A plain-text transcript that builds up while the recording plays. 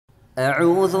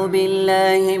أعوذ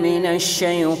بالله من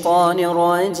الشيطان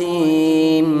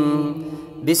الرجيم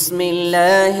بسم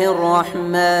الله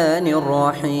الرحمن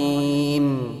الرحيم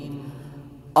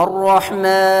الرحمن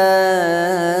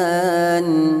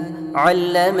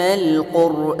علم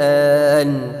القرآن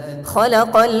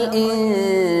خلق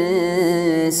الإنسان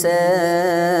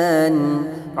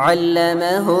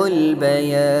علمه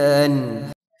البيان.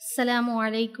 அஸ்ஸலாமு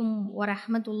அலைக்கும்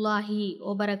வரஹ்மத்துல்லாஹி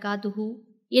வபரகாத்துஹு.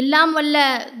 எல்லாம் வல்ல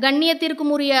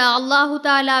கண்ணியத்திற்கும் உரிய அல்லாஹு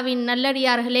தாலாவின்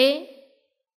நல்லடியார்களே,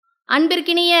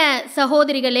 அன்பிற்கினிய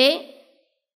சகோதரிகளே,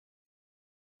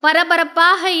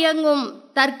 பரபரப்பாக இயங்கும்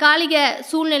தற்காலிக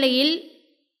சூழ்நிலையில்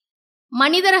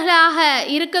மனிதர்களாக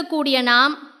இருக்கக்கூடிய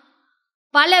நாம்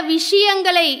பல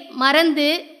விஷயங்களை மறந்து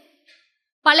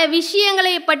பல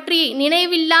விஷயங்களை பற்றி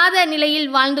நினைவில்லாத நிலையில்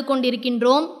வாழ்ந்து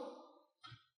கொண்டிருக்கின்றோம்.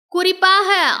 குறிப்பாக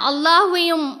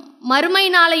அல்லாஹுவையும் மறுமை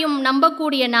நாளையும்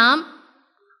நம்பக்கூடிய நாம்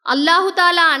அல்லாஹு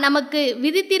தாலா நமக்கு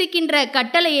விதித்திருக்கின்ற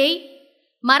கட்டளையை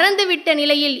மறந்துவிட்ட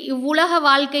நிலையில் இவ்வுலக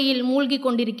வாழ்க்கையில் மூழ்கி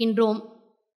கொண்டிருக்கின்றோம்.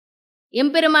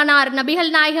 எம்பெருமானார் நபிகள்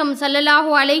நாயகம்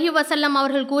ஸல்லல்லாஹு அலைஹி வஸல்லம்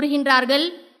அவர்கள் கூறுகின்றார்கள்,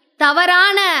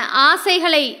 தவறான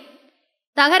ஆசைகளை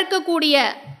தகர்க்கக்கூடிய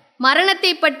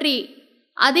மரணத்தை பற்றி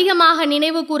அதிகமாக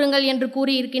நினைவு கூறுங்கள் என்று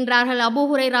கூறியிருக்கின்றார்கள். அபூ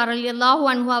ஹுரைரா ரலியல்லாஹு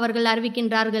அன்ஹு அவர்கள்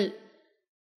அறிவிக்கின்றார்கள்.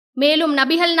 மேலும்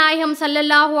நபிகள் நாயகம்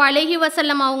ஸல்லல்லாஹு அலைஹி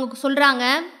வஸல்லம் அவங்க சொல்கிறாங்க,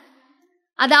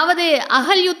 அதாவது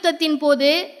அகல் யுத்தத்தின் போது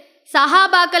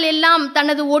சஹாபாக்கள் எல்லாம்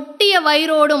தனது ஒட்டிய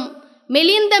வயிறோடும்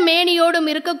மெலிந்த மேனியோடும்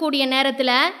இருக்கக்கூடிய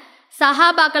நேரத்தில்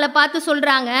சஹாபாக்களை பார்த்து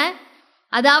சொல்கிறாங்க,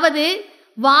 அதாவது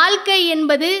வாழ்க்கை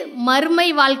என்பது மறுமை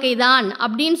வாழ்க்கை தான்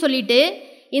அப்படின்னு சொல்லிட்டு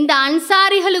இந்த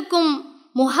அன்சாரிகளுக்கும்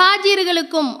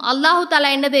முஹாஜிர்களுக்கும் அல்லாஹு தாலா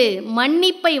என்னது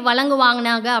மன்னிப்பை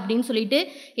வழங்குவாங்கனாங்க அப்படின்னு சொல்லிட்டு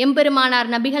எம்பெருமானார்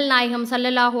நபிகள் நாயகம்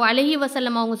ஸல்லல்லாஹு அலைஹி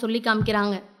வஸல்லம் அவங்க சொல்லி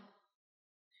காமிக்கிறாங்க.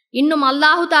 இன்னும்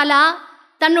அல்லாஹு தாலா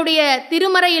தன்னுடைய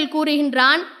திருமறையில்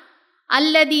கூறுகின்றான்,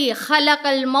 அல்லதி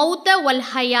ஹலகல் மௌத வல்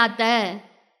ஹயாத்த,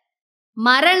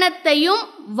 மரணத்தையும்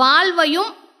வாழ்வையும்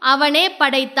அவனே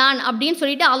படைத்தான் அப்படின்னு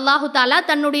சொல்லிட்டு அல்லாஹு தாலா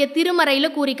தன்னுடைய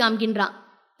திருமறையில் கூறி காமிக்கின்றான்.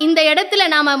 இந்த இடத்துல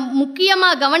நாம்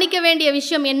முக்கியமாக கவனிக்க வேண்டிய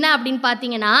விஷயம் என்ன அப்படின்னு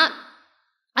பார்த்தீங்கன்னா,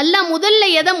 அல்லாஹ் முதல்ல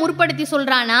எதை முற்படுத்தி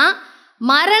சொல்கிறான்னா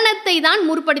மரணத்தை தான்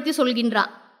முற்படுத்தி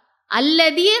சொல்கின்றான்.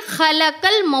 அல்லதி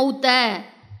ஹலகல் மௌத்த,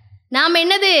 நாம்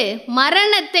என்னது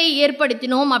மரணத்தை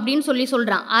ஏற்படுத்தினோம் அப்படின்னு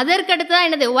சொல்கிறான். அதற்கடுத்து தான்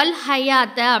என்னது வல்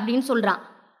ஹயாத்த அப்படின்னு சொல்கிறான்.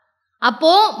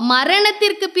 அப்போது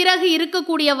மரணத்திற்கு பிறகு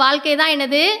இருக்கக்கூடிய வாழ்க்கை தான்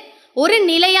என்னது ஒரு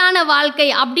நிலையான வாழ்க்கை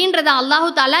அப்படின்றத அல்லாஹு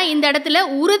தாலா இந்த இடத்துல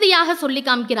உறுதியாக சொல்லி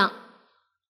காமிக்கிறான்.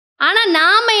 ஆனால்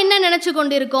நாம் என்ன நினச்சி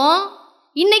கொண்டு இருக்கோம்,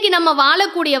 இன்றைக்கி நம்ம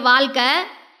வாழக்கூடிய வாழ்க்கை,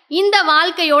 இந்த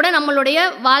வாழ்க்கையோட நம்மளுடைய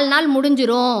வாழ்நாள்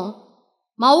முடிஞ்சிரும்,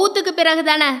 மவுத்துக்கு பிறகு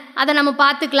தானே அதை நம்ம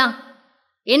பார்த்துக்கலாம்,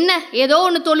 என்ன ஏதோ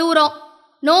ஒன்று தொழுகிறோம்,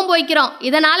 நோன்பு வைக்கிறோம்,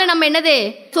 இதனால் நம்ம என்னது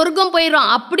சொர்க்கம் போயிடுறோம்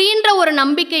அப்படின்ற ஒரு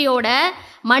நம்பிக்கையோட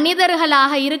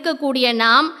மனிதர்களாக இருக்கக்கூடிய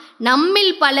நாம்,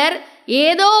 நம்மில் பலர்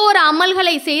ஏதோ ஒரு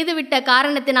அமல்களை செய்துவிட்ட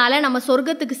காரணத்தினால நம்ம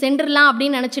சொர்க்கத்துக்கு சென்றுடலாம்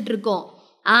அப்படின்னு நினச்சிட்டு இருக்கோம்.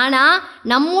 ஆனால்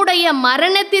நம்முடைய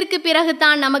மரணத்திற்கு பிறகு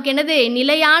தான் நமக்கு என்னது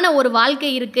நிலையான ஒரு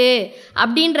வாழ்க்கை இருக்குது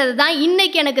அப்படின்றது தான்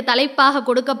இன்னைக்கு எனக்கு தலைப்பாக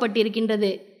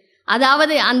கொடுக்கப்பட்டிருக்கின்றது.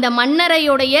 அதாவது அந்த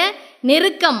மன்னரையுடைய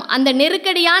நெருக்கம், அந்த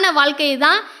நெருக்கடியான வாழ்க்கையை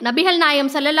தான் நபிகள்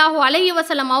நாயகம் ஸல்லல்லாஹு அலைஹி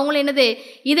வஸல்லம் அவங்கள என்னது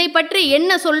இதை பற்றி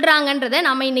என்ன சொல்கிறாங்கன்றதை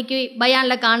நம்ம இன்னைக்கு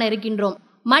பயானில் காண இருக்கின்றோம்.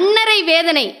 மன்னரை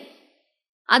வேதனை,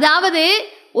 அதாவது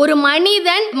ஒரு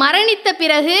மனிதன் மரணித்த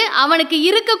பிறகு அவனுக்கு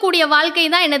இருக்கக்கூடிய வாழ்க்கை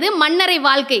தான் என்னது மன்னரை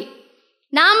வாழ்க்கை.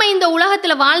 நாம் இந்த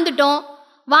உலகத்தில் வாழ்ந்துட்டோம்,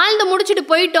 வாழ்ந்து முடிச்சுட்டு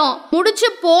போயிட்டோம், முடிச்சு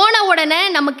போன உடனே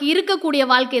நமக்கு இருக்கக்கூடிய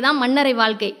வாழ்க்கை தான் மன்னரை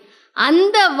வாழ்க்கை.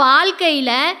 அந்த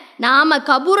வாழ்க்கையில் நாம்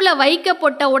கபூரில்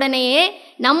வைக்கப்பட்ட உடனேயே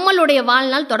நம்மளுடைய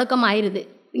வாழ்நாள் தொடக்கமாயிருது.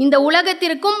 இந்த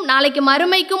உலகத்திற்கும் நாளைக்கு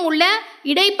மறுமைக்கும் உள்ள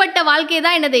இடைப்பட்ட வாழ்க்கை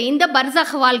தான் என்னது இந்த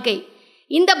பர்சஹ் வாழ்க்கை.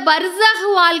 இந்த பர்சஹ்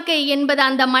வாழ்க்கை என்பது,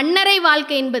 அந்த மன்னரை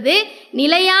வாழ்க்கை என்பது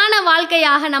நிலையான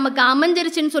வாழ்க்கையாக நமக்கு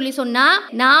அமைஞ்சிருச்சுன்னு சொல்லி சொன்னால்,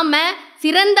 நாம்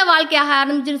சிறந்த வாழ்க்கையாக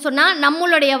அமைஞ்சுன்னு சொன்னால்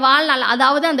நம்மளுடைய வாழ்நாள்,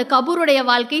 அதாவது அந்த கபூருடைய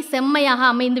வாழ்க்கை செம்மையாக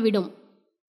அமைந்துவிடும்.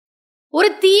 ஒரு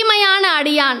தீமையான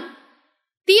அடியான்,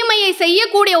 தீமையை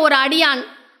செய்யக்கூடிய ஒரு அடியான்,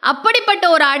 அப்படிப்பட்ட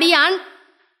ஒரு அடியான்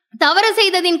தவறு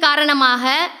செய்ததின்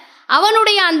காரணமாக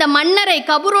அவனுடைய அந்த மன்னரை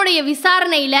கபூருடைய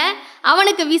விசாரணையில்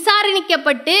அவனுக்கு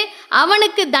விசாரணிக்கப்பட்டு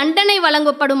அவனுக்கு தண்டனை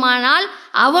வழங்கப்படுமானால்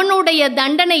அவனுடைய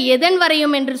தண்டனை எதன்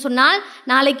வரையும் என்று சொன்னால்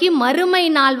நாளைக்கு மறுமை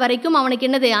நாள் வரைக்கும் அவனுக்கு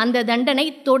என்னது அந்த தண்டனை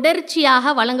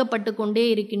தொடர்ச்சியாக வழங்கப்பட்டு கொண்டே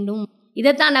இருக்கின்றோம்.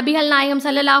 இதைத்தான் நபிகள் நாயகம்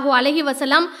ஸல்லல்லாஹு அலைஹி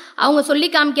வஸல்லம் அவங்க சொல்லி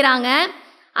காமிக்கிறாங்க.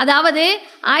 அதாவது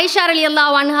ஆயிஷா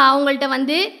ரலியல்லாஹு அன்ஹா அவங்கள்ட்ட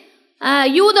வந்து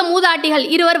யூத மூதாட்டிகள்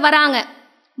இருவர் வராங்க.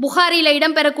 புகாரியில்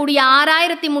இடம்பெறக்கூடிய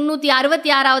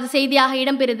 6366வது செய்தியாக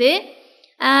இடம்பெறுது.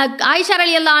 ஆயிஷா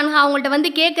ரலியல்லாஹு அன்ஹா அவங்கள்ட்ட வந்து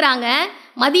கேட்குறாங்க,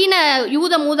 மதீன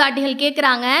யூத மூதாட்டிகள்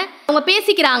கேட்குறாங்க, அவங்க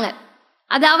பேசிக்கிறாங்க.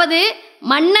 அதாவது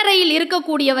மண்ணறையில்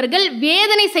இருக்கக்கூடியவர்கள்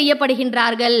வேதனை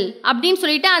செய்யப்படுகின்றார்கள் அப்படின்னு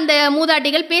சொல்லிட்டு அந்த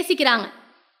மூதாட்டிகள் பேசிக்கிறாங்க.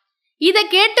 இதை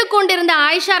கேட்டுக்கொண்டிருந்த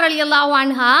ஆயிஷா ரலியல்லாஹு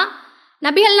அன்ஹா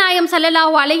நபிகள் நாயகம்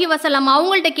ஸல்லல்லாஹு அலைஹி வஸல்லம்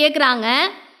அவங்கள்ட்ட கேட்குறாங்க,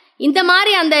 இந்த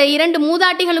மாதிரி அந்த 2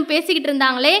 மூதாட்டிகளும் பேசிக்கிட்டு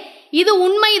இருந்தாங்களே, இது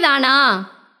உண்மைதானா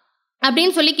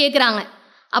அப்படின்னு சொல்லி கேட்குறாங்க.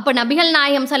 அப்போ நபிகள்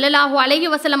நாயகம் ஸல்லல்லாஹு அலைஹி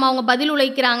வஸல்லம் அவங்க பதில்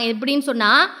உரைக்கிறாங்க. எப்படின்னு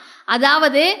சொன்னால்,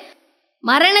 அதாவது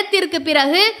மரணத்திற்கு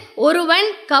பிறகு ஒருவன்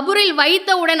கபூரில்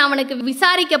வைத்தவுடன் அவனுக்கு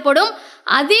விசாரிக்கப்படும்.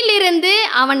 அதிலிருந்து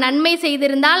அவன் நன்மை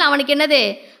செய்திருந்தால் அவனுக்கு என்னது,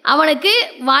 அவனுக்கு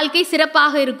வாழ்க்கை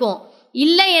சிறப்பாக இருக்கும்.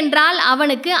 இல்லை என்றால்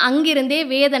அவனுக்கு அங்கிருந்தே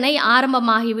வேதனை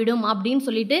ஆரம்பமாகிவிடும் அப்படின்னு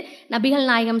சொல்லிட்டு நபிகள்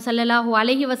நாயகம் ஸல்லல்லாஹு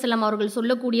அலைஹி வஸல்லம் அவர்கள்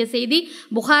சொல்லக்கூடிய செய்தி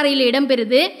புகாரியில்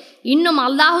இடம்பெறுது. இன்னும்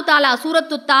அல்லாஹு தாலா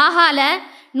சூரத்து தாஹால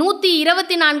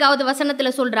 124வது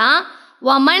வசனத்தில் சொல்கிறான்,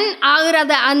 வமன்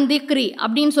ஆகிறத அந்திக்ரி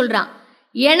அப்படின்னு சொல்கிறான்.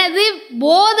 எனது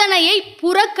போதனையை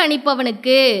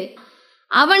புறக்கணிப்பவனுக்கு,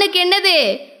 அவனுக்கு என்னது,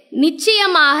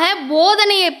 நிச்சயமாக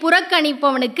போதனையை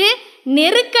புறக்கணிப்பவனுக்கு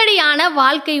நெருக்கடியான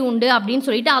வாழ்க்கை உண்டு அப்படின்னு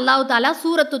சொல்லிட்டு அல்லாஹ் தாலா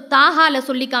சூரத்து தாஹால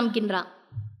சொல்லி காமிக்கின்றான்.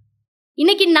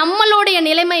 இன்னைக்கு நம்மளுடைய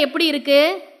நிலைமை எப்படி இருக்கு?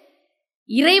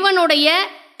 இறைவனுடைய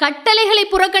கட்டளைகளை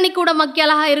புறக்கணிக்கூட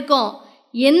மக்களாக இருக்கோம்.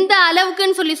 எந்த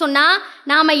அளவுக்குன்னு சொல்லி சொன்னா,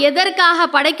 நாம எதற்காக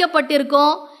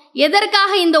படைக்கப்பட்டிருக்கோம்,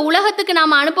 எதற்காக இந்த உலகத்துக்கு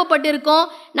நாம் அனுப்பப்பட்டிருக்கோம்,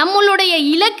 நம்மளுடைய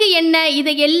இலக்கு என்ன,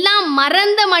 இதையெல்லாம்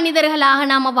மறந்த மனிதர்களாக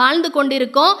நாம் வாழ்ந்து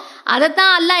கொண்டிருக்கோம்.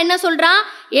 அதைத்தான் அல்லாஹ் என்ன சொல்கிறான்,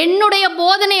 என்னுடைய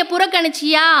போதனையை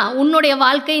புறக்கணிச்சியா உன்னுடைய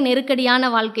வாழ்க்கை நெருக்கடியான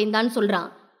வாழ்க்கைன்னு தான் சொல்கிறான்.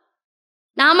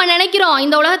 நாம் நினைக்கிறோம்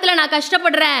இந்த உலகத்தில் நான்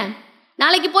கஷ்டப்படுறேன்,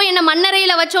 நாளைக்கு போய் என்னை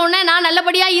மண்ணறையில் வச்சோன்னே நான்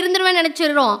நல்லபடியாக இருந்துருவேன்னு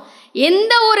நினச்சிடுறோம்.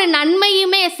 எந்த ஒரு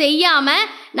நன்மையுமே செய்யாமல்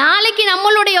நாளைக்கு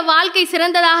நம்மளுடைய வாழ்க்கை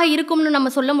சிறந்ததாக இருக்கும்னு நம்ம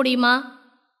சொல்ல முடியுமா?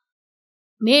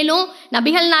 மேலும்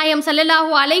நபிகள் நாயகம்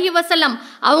ஸல்லல்லாஹு அலைஹி வஸல்லம்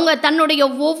அவங்க தன்னுடைய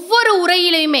ஒவ்வொரு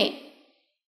உரையிலையுமே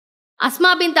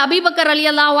அஸ்மா பின்த் அபீபக்கர்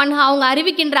ரலியல்லாஹு அன்ஹா அவங்க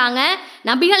அறிவிக்கின்றாங்க,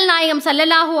 நபிகள் நாயகம்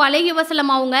ஸல்லல்லாஹு அலைஹி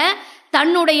வஸல்லம் அவங்க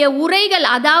தன்னுடைய உரைகள்,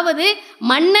 அதாவது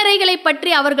மண்ணறைகளை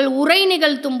பற்றி அவர்கள் உரை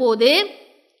நிகழ்த்தும் போது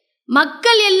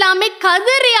மக்கள் எல்லாமே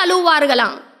கதறி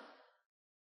அழுவார்களாம்.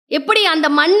 எப்படி அந்த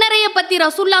மண்ணறையை பற்றி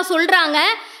ரசூல்லா சொல்கிறாங்க,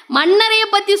 மண்ணறையை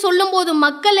பற்றி சொல்லும்போது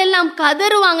மக்கள் எல்லாம்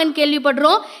கதறுவாங்கன்னு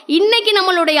கேள்விப்படுறோம். இன்னைக்கு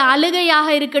நம்மளுடைய அழுகையாக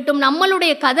இருக்கட்டும்,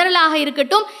 நம்மளுடைய கதறலாக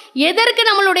இருக்கட்டும், எதற்கு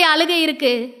நம்மளுடைய அழுகை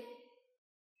இருக்கு,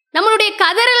 நம்மளுடைய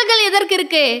கதறல்கள் எதற்கு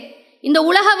இருக்கு? இந்த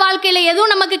உலக வாழ்க்கையில்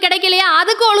எதுவும் நமக்கு கிடைக்கலையா,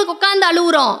 அதுக்கு உட்காந்து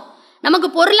அழுகுறோம். நமக்கு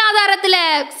பொருளாதாரத்தில்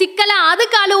சிக்கலை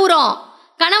அதுக்கு அழுகுறோம்.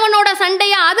 கணவனோட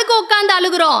சண்டையை அதுக்கு உட்காந்து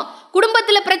அழுகுறோம்.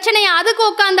 குடும்பத்தில் பிரச்சனையை அதுக்கு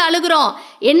உட்காந்து அழுகுறோம்.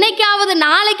 என்னைக்காவது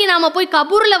நாளைக்கு நாம் போய்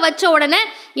கபூரில் வச்ச உடனே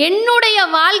என்னுடைய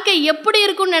வாழ்க்கை எப்படி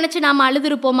இருக்குன்னு நினச்சி நாம்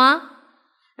அழுதுருப்போமா?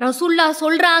 ரசூல்லா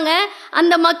சொல்கிறாங்க,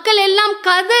 அந்த மக்கள் எல்லாம்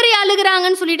கதறி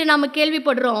அழுகிறாங்கன்னு சொல்லிட்டு நாம்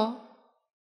கேள்விப்படுறோம்.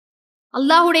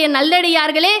 அல்லாஹுடைய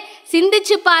நல்லடியார்களே,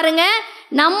 சிந்திச்சு பாருங்க,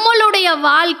 நம்மளுடைய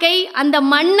வாழ்க்கை, அந்த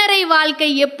மண்ணறை வாழ்க்கை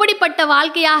எப்படிப்பட்ட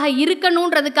வாழ்க்கையாக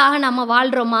இருக்கணுன்றதுக்காக நம்ம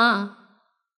வாழ்கிறோமா?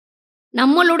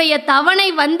 நம்மளுடைய தவணை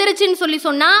வந்துருச்சுன்னு சொல்லி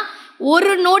சொன்னால்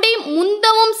ஒரு நொடி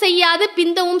முந்தவும் செய்யாது,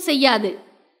 பிந்தவும் செய்யாது.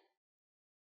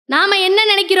 நாம் என்ன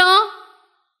நினைக்கிறோம்,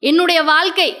 என்னுடைய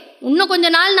வாழ்க்கை இன்னும் கொஞ்ச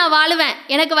நாள் நான் வாழுவேன்,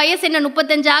 எனக்கு வயசு என்ன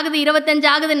 35 ஆகுது, 25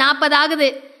 ஆகுது, 40 ஆகுது,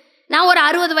 நான் ஒரு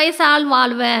 60 வயசு ஆள்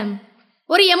வாழ்வேன்,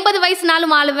 ஒரு 80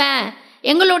 வயசுனாலும் வாழ்வேன்.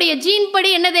 எங்களுடைய ஜீன்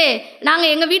படி என்னது,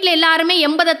 நாங்கள் எங்கள் வீட்டில் எல்லாருமே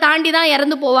 80 தாண்டி தான்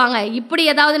இறந்து போவாங்க. இப்படி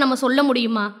ஏதாவது நம்ம சொல்ல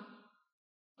முடியுமா?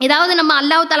 ஏதாவது நம்ம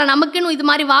அல்லாஹ் தஆலா நமக்குன்னு இது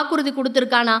மாதிரி வாக்குறுதி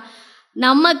கொடுத்துருக்கானா?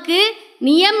 நமக்கு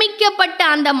நியமிக்கப்பட்ட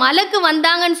அந்த மலக்கு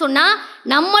வந்தாங்கன்னு சொன்னால்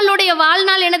நம்மளுடைய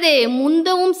வாழ்நாள் என்னது,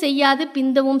 முந்தவும் செய்யாது,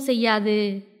 பிந்தவும் செய்யாது.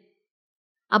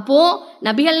 அப்போது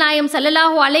நபிகள் நாயகம்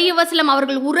ஸல்லல்லாஹு அலைஹி வஸல்லம்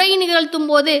அவர்கள் உரை நிகழ்த்தும்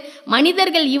போது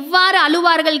மனிதர்கள் இவ்வாறு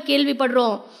அழுவார்கள்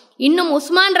கேள்விப்படுறோம். இன்னும்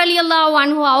உஸ்மான் ரலியல்லாஹு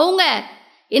அன்ஹு அவங்க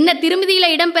என்ன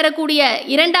திருமதியில் இடம்பெறக்கூடிய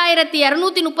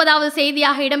 2230வது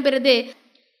செய்தியாக இடம்பெறுது.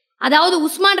 அதாவது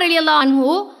உஸ்மான் ரலியல்லாஹு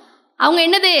அன்ஹு அவங்க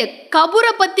என்னது,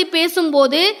 கபூரை பற்றி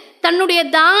பேசும்போது தன்னுடைய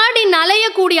தாடி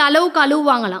நனையக்கூடிய அளவுக்கு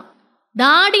அழுவாங்களாம்.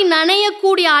 தாடி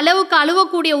நனையக்கூடிய அளவுக்கு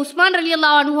அழுவக்கூடிய உஸ்மான்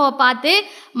ரலியல்லாஹு அன்ஹுவை பார்த்து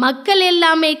மக்கள்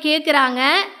எல்லாமே கேட்குறாங்க,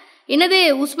 என்னது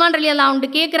உஸ்மான் ரலியல்லாஹு அன்ஹு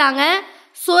கேட்குறாங்க,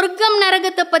 சொர்க்கம்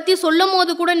நரகத்தை பற்றி சொல்லும்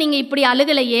போது கூட நீங்கள் இப்படி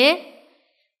அழுகலையே,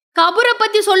 கபூரை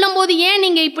பற்றி சொல்லும் போது ஏன்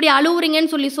நீங்கள் இப்படி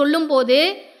அழுவுறீங்கன்னு சொல்லும்போது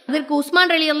அதற்கு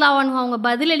உஸ்மான் ரலியல்லாஹு அன்ஹு அவங்க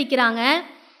பதிலளிக்கிறாங்க,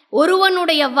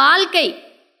 ஒருவனுடைய வாழ்க்கை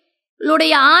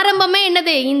ஆரம்பமே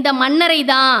என்னது, இந்த மண்ணறை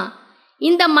தான்.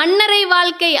 இந்த மண்ணறை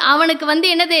வாழ்க்கை அவனுக்கு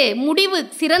என்னது, முடிவு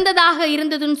சிறந்ததாக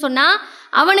இருந்ததுன்னு சொன்னால்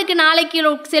அவனுக்கு நாளைக்கு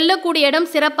செல்லக்கூடிய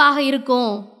இடம் சிறப்பாக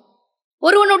இருக்கும்.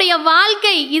 ஒருவனுடைய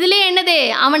வாழ்க்கை இதிலே என்னது,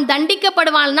 அவன்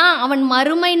தண்டிக்கப்படுவான்னா அவன்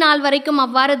மறுமை நாள் வரைக்கும்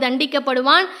அவ்வாறு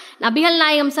தண்டிக்கப்படுவான். நபிகள்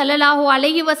நாயகம் ஸல்லல்லாஹு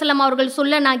அலைஹி வஸல்லம் அவர்கள்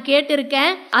சொல்ல நான்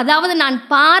கேட்டிருக்கேன். அதாவது நான்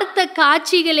பார்த்த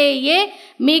காட்சிகளேயே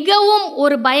மிகவும்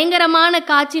ஒரு பயங்கரமான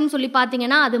காட்சின்னு சொல்லி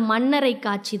பார்த்தீங்கன்னா அது மன்னரை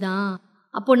காட்சி தான்.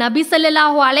 அப்போ நபி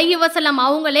ஸல்லல்லாஹு அலைஹி வஸல்லம்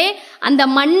அவங்களே அந்த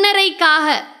மன்னரை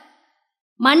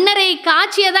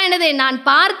காட்சியை தான் என்னது, நான்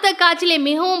பார்த்த காட்சியிலே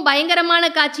மிகவும் பயங்கரமான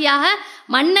காட்சியாக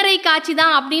மன்னரை காட்சி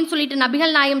தான் அப்படின்னு சொல்லிட்டு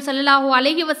நபிகள் நாயகம் ஸல்லல்லாஹு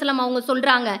அலைஹி வஸல்லம் அவங்க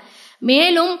சொல்றாங்க.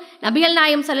 மேலும் நபிகள்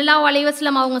நாயகம் ஸல்லல்லாஹு அலைஹி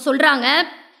வஸல்லம் அவங்க சொல்றாங்க,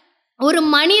 ஒரு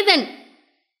மனிதன்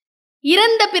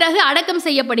இறந்த பிறகு அடக்கம்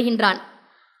செய்யப்படுகின்றான்.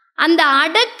 அந்த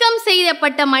அடக்கம்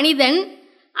செய்யப்பட்ட மனிதன்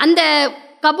அந்த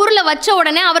கபூர்ல வச்ச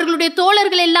உடனே அவர்களுடைய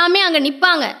தோழர்கள் எல்லாமே அங்க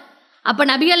நிற்பாங்க. அப்ப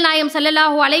நபிகள் நாயகம்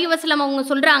ஸல்லல்லாஹு அலைஹி வஸல்லம் அவங்க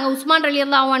சொல்றாங்க, உஸ்மான்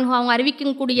ரலியல்லாஹு அன்ஹு அவங்க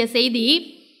அறிவிக்கக்கூடிய செய்தி,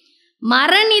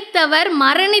 மரணித்தவர்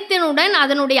மரணித்தனுடன்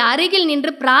அதனுடைய அருகில்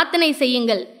நின்று பிரார்த்தனை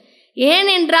செய்யுங்கள்,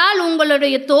 ஏனென்றால்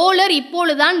உங்களுடைய தோழர்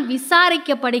இப்பொழுதுதான்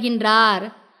விசாரிக்கப்படுகின்றார்.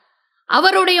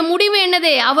 அவருடைய முடிவு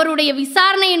என்னது, அவருடைய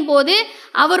விசாரணையின் போது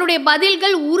அவருடைய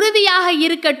பதில்கள் உறுதியாக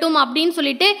இருக்கட்டும் அப்படின்னு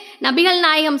சொல்லிட்டு நபிகள்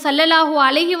நாயகம் ஸல்லல்லாஹு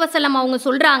அலைஹி வஸல்லம் அவங்க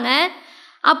சொல்றாங்க.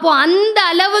 அப்போ அந்த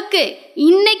அளவுக்கு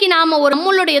இன்னைக்கு நாம ஒரு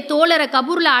நம்மளுடைய தோழரை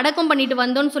கபூர்ல அடக்கம் பண்ணிட்டு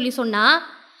வந்தோம்னு சொல்லி சொன்னா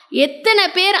எத்தனை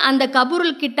பேர் அந்த கபூர்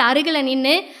கிட்ட அருகில்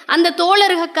நின்று அந்த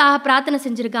தோழர்களுக்காக பிரார்த்தனை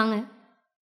செஞ்சிருக்காங்க.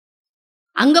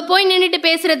 அங்க போய் நின்றுட்டு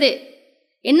பேசுறது,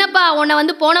 என்னப்பா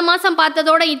உன்னை போன மாசம்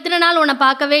பார்த்ததோட இத்தனை நாள் உன்னை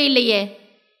பார்க்கவே இல்லையே,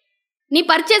 நீ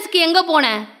பர்ச்சேஸ்க்கு எங்க போன,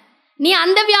 நீ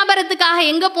அந்த வியாபாரத்துக்காக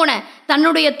எங்க போன,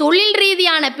 தன்னுடைய தொழில்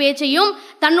ரீதியான பேச்சையும்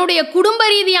தன்னுடைய குடும்ப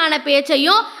ரீதியான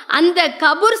பேச்சையும் அந்த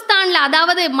கபூர்ஸ்தான்ல,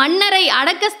 அதாவது மன்னரை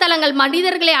அடக்க ஸ்தலங்கள்,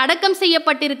 மனிதர்களை அடக்கம்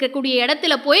செய்யப்பட்டிருக்கக்கூடிய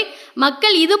இடத்துல போய்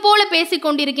மக்கள் இது போல பேசிக்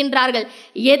கொண்டிருக்கின்றார்கள்.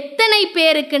 எத்தனை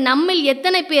பேருக்கு, நம்மில்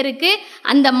எத்தனை பேருக்கு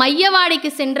அந்த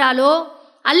மையவாடிக்கு சென்றாலோ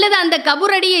அல்லது அந்த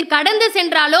கபூரடியை கடந்து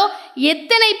சென்றாலோ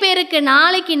எத்தனை பேருக்கு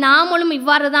நாளைக்கு நாமளும்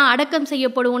இவ்வாறு தான் அடக்கம்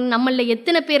செய்யப்படுவோம் நம்மள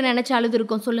எத்தனை பேர் நினைச்சு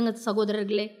அழுதுருக்கோம் சொல்லுங்க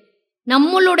சகோதரர்களே.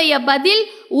 நம்மளுடைய பதில்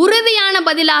உறுதியான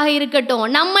பதிலாக இருக்கட்டும்.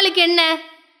 நம்மளுக்கு என்ன,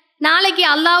 நாளைக்கு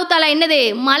அல்லாஹ் தஆலா என்னது,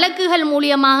 மலக்குகள்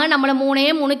மூலியமாக நம்மளை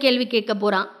 3 கேள்வி கேட்க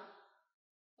போறான்.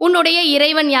 உன்னுடைய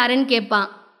இறைவன் யாருன்னு கேட்பான்,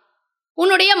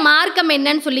 உன்னுடைய மார்க்கம்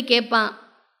என்னன்னு சொல்லி கேட்பான்,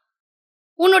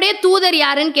 உன்னுடைய தூதர்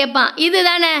யாருன்னு கேட்பான்.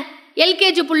 இதுதானே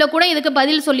எல்கேஜி புள்ள கூட இதுக்கு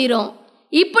பதில் சொல்லிரும்.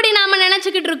 இப்படி நாம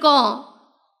நினைச்சுக்கிட்டு இருக்கோம்.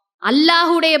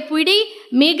 அல்லாஹுடைய பிடி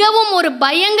மிகவும் ஒரு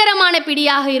பயங்கரமான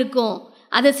பிடியாக இருக்கும்.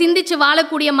 அதை சிந்திச்சு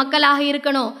வாழக்கூடிய மக்களாக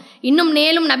இருக்கணும். இன்னும்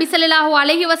மேலும் நபி ஸல்லல்லாஹு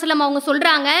அலைஹி வஸல்லம் அவங்க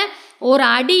சொல்றாங்க, ஒரு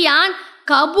அடியான்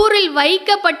கபூரில்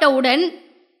வைக்கப்பட்டவுடன்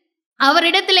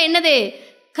அவரிடத்துல என்னது,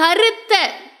 கருத்த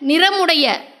நிறமுடைய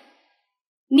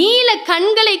நீல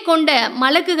கண்களை கொண்ட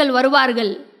மலக்குகள்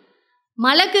வருவார்கள்.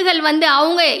 மலக்குகள்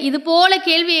அவங்க இது போல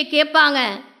கேள்வியை கேட்பாங்க.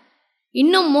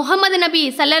 இன்னும் முஹம்மது நபி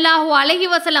ஸல்லல்லாஹு அலைஹி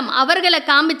வஸல்லம் அவர்களை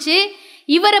காமிச்சு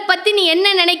இவரை பத்தி நீ என்ன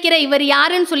நினைக்கிற, இவர்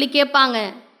யாருன்னு சொல்லி கேட்பாங்க.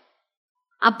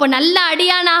 அப்ப நல்ல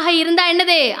அடியானாக இருந்தா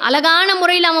என்னது, அழகான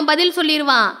முறையில் அவன் பதில்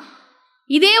சொல்லிடுவான்.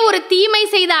 இதே ஒரு தீமை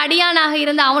செய்த அடியானாக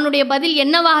இருந்தா அவனுடைய பதில்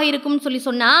என்னவாக இருக்கும்னு சொல்லி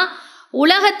சொன்னா,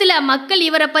 உலகத்துல மக்கள்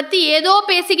இவரை பத்தி ஏதோ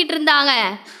பேசிக்கிட்டு இருந்தாங்க,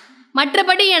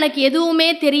 மற்றபடி எனக்கு எதுவுமே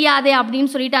தெரியாதே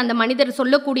அப்படின்னு சொல்லிட்டு அந்த மனிதர்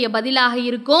சொல்லக்கூடிய பதிலாக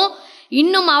இருக்கும்.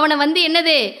 இன்னும் அவனை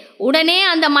என்னது, உடனே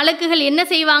அந்த மலக்குகள் என்ன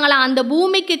செய்வாங்களாம், அந்த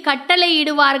பூமிக்கு கட்டளை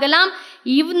இடுவார்களாம்.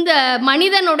 இந்த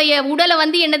மனிதனுடைய உடலை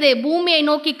என்னது, பூமியை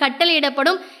நோக்கி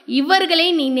கட்டளையிடப்படும், இவர்களை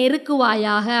நீ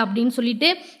நெருக்குவாயாக அப்படின்னு சொல்லிட்டு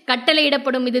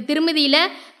கட்டளையிடப்படும். இது திருமதியில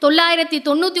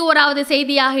 991வது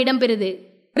செய்தியாக இடம்பெறுது.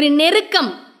 ஒரு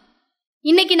நெருக்கம்.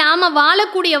 இன்னைக்கு நாம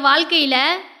வாழக்கூடிய வாழ்க்கையில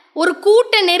ஒரு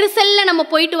கூட்ட நெரிசல்ல நம்ம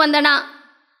போயிட்டு வந்தனா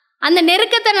அந்த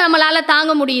நெருக்கத்தை நம்மளால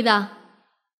தாங்க முடியுதா?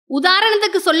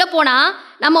 உதாரணத்துக்கு சொல்ல போனா,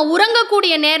 நம்ம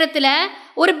உறங்கக்கூடிய நேரத்துல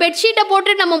ஒரு பெட்ஷீட்டை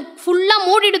போட்டு நம்ம ஃபுல்லா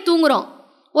மூடிட்டு தூங்குறோம்.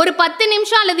 ஒரு 10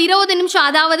 நிமிஷம் அல்லது 20 நிமிஷம்,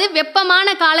 அதாவது வெப்பமான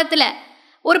காலத்துல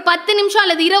ஒரு 10 நிமிஷம்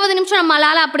அல்லது 20 நிமிஷம்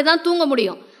நம்மளால அப்படிதான் தூங்க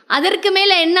முடியும். அதற்கு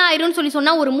மேல என்ன ஆயிரும்னு சொல்லி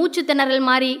சொன்னா, ஒரு மூச்சு திணறல்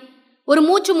மாதிரி, ஒரு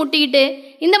மூச்சு முட்டிக்கிட்டு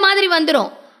இந்த மாதிரி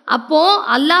வந்துடும். அப்போ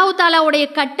அல்லாஹ் தாலாவுடைய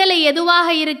கட்டளை எதுவாக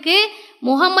இருக்கு,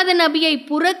 முஹம்மது நபியை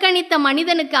புறக்கணித்த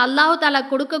மனிதனுக்கு அல்லாஹ் தாலா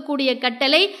கொடுக்கக்கூடிய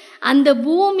கட்டளை அந்த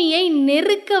பூமியை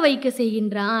நெருக்க வைக்க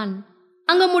செய்கின்றான்.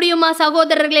 தாங்க முடியுமா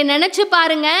சகோதரர்களை? நினைச்சு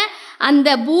பாருங்க. அந்த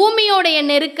பூமியோடைய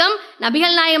நெருக்கம்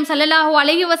நபிகள் நாயகம் ஸல்லல்லாஹு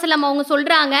அலைஹி வஸல்லம் அவங்க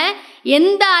சொல்றாங்க,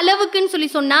 எந்த அளவுக்குன்னு சொல்லி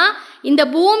சொன்னா, இந்த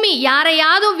பூமி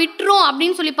யாரையாவது விட்டுரும்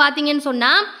அப்படின்னு சொல்லி பார்த்தீங்கன்னு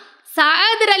சொன்னா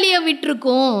சஅத் அலியை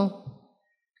விட்டுருக்கும்.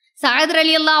 சஅத்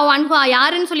ரலியல்லாஹு அன்ஹு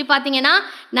யாருன்னு சொல்லி பார்த்தீங்கன்னா,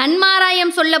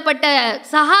 நன்மாராயம் சொல்லப்பட்ட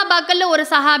சஹாபாக்கள்ல ஒரு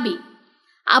சஹாபி.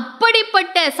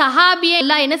 அப்படிப்பட்ட சஹாபியை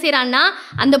எல்லாம் என்ன செய்யறான்னா,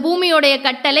 அந்த பூமியோடைய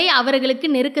கட்டளை அவர்களுக்கு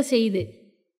நெருக்க செய்யுது.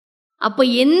 அப்போ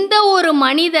எந்த ஒரு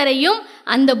மனிதரையும்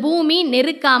அந்த பூமி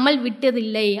நெருக்காமல்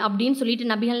விட்டதில்லை அப்படின்னு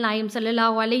சொல்லிட்டு நபிகள் நாயகம்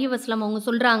ஸல்லல்லாஹு அலைஹி வஸல்லம் அவங்க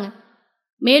சொல்கிறாங்க.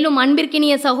 மேலும்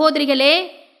அன்பிற்கினிய சகோதரிகளே,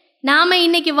 நாம்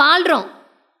இன்னைக்கு வாழ்கிறோம்,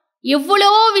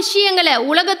 எவ்வளோ விஷயங்களை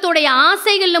உலகத்தோடைய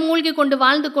ஆசைகளில் மூழ்கி கொண்டு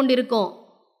வாழ்ந்து கொண்டிருக்கோம்.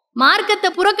 மார்க்கத்தை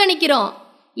புறக்கணிக்கிறோம்.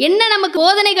 என்ன நமக்கு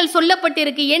போதனைகள்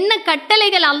சொல்லப்பட்டிருக்கு, என்ன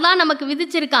கட்டளைகள் அல்லாஹ் நமக்கு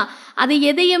விதிச்சிருக்கான், அது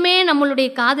எதையுமே நம்மளுடைய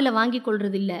காதில் வாங்கி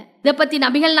கொள்றதில்லை. இதை பற்றி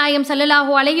நபிகள் நாயகம்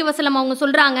ஸல்லல்லாஹு அலைஹி வஸல்லம் அவங்க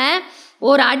சொல்கிறாங்க,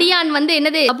 ஒரு அடியான்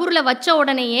என்னது கபூரில் வச்ச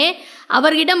உடனேயே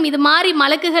அவரிடம் இது மாதிரி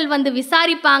மலக்குகள்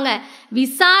விசாரிப்பாங்க.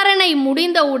 விசாரணை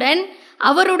முடிந்தவுடன்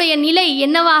அவருடைய நிலை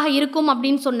என்னவாக இருக்கும்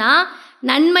அப்படின்னு சொன்னால்,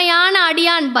 நன்மையான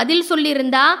அடியான் பதில்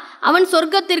சொல்லியிருந்தா அவன்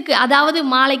சொர்க்கத்திற்கு, அதாவது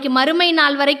மாலைக்கு மறுமை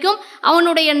நாள் வரைக்கும்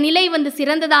அவனுடைய நிலை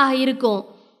சிறந்ததாக இருக்கும்.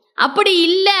 அப்படி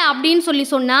இல்லை அப்படின்னு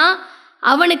சொன்னால்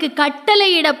அவனுக்கு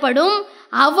கட்டளையிடப்படும்,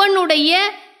 அவனுடைய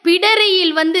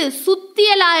பிடரியில்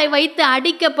சுத்தியலாய் வைத்து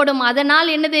அடிக்கப்படும். அதனால்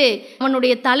என்னது,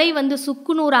 அவனுடைய தலை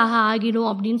சுக்குநூறாக ஆகிடும்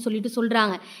அப்படின்னு சொல்லிட்டு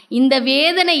சொல்கிறாங்க. இந்த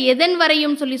வேதனை எதன்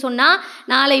வரையும் சொன்னால்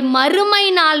நாளை மறுமை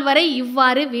நாள் வரை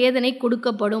இவ்வாறு வேதனை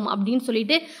கொடுக்கப்படும் அப்படின்னு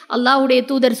சொல்லிட்டு அல்லாஹ்வுடைய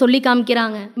தூதர் சொல்லி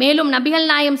காமிக்கிறாங்க. மேலும் நபிகள்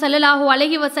நாயகம் ஸல்லல்லாஹு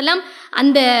அலைஹி வஸல்லம்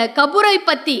அந்த கபூரை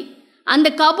பற்றி, அந்த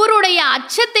கபூருடைய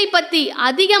அச்சத்தை பற்றி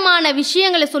அதிகமான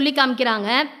விஷயங்களை சொல்லி காமிக்கிறாங்க.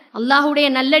 அல்லாஹ்வுடைய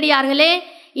நல்லடியார்களே,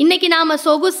 இன்னைக்கு நாம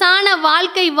சொகுசான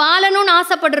வாழ்க்கை வாழணும்னு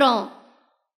ஆசைப்படுறோம்,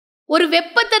 ஒரு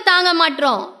வெப்பத்தை தாங்க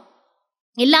மாட்டோம்.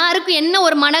 எல்லாருக்கும் என்ன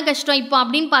ஒரு மன கஷ்டம் இப்போ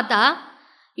அப்படின்னு பார்த்தா,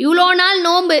 இவ்வளோ நாள்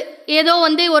நோன்பு ஏதோ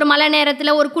ஒரு மழை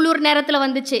நேரத்தில் ஒரு குளிர் நேரத்தில்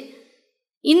வந்துச்சு,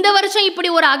 இந்த வருஷம்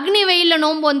இப்படி ஒரு அக்னி வெயிலில்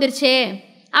நோன்பு வந்துருச்சே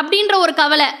அப்படின்ற ஒரு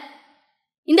கவலை,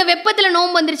 இந்த வெப்பத்தில்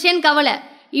நோன்பு வந்துருச்சேன்னு கவலை.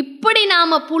 இப்படி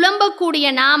நாம் புலம்பக்கூடிய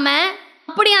நாம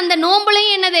அப்படி அந்த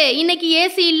நோம்புலையும் என்னது, இன்னைக்கு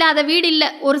ஏசி இல்லாத வீடு இல்லை,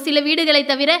 ஒரு சில வீடுகளை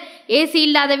தவிர ஏசி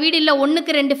இல்லாத வீடு இல்லை,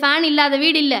 1க்கு 2 ஃபேன் இல்லாத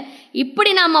வீடு இல்லை,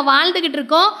 இப்படி நாம் வாழ்ந்துக்கிட்டு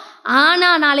இருக்கோம்.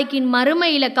 ஆனால் நாளைக்கு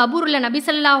மறுமையில் கபூரில் நபி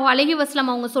ஸல்லல்லாஹு அலைஹி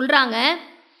வஸல்லம் அவங்க சொல்கிறாங்க,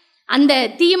 அந்த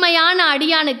தீமையான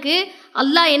அடியானுக்கு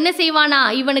அல்லாஹ் என்ன செய்வானா,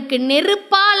 இவனுக்கு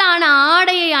நெருப்பாலான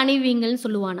ஆடையை அணிவீங்கள்னு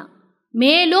சொல்லுவானா.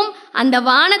 மேலும் அந்த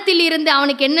வானத்தில் இருந்து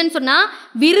அவனுக்கு என்னன்னு சொன்னால்,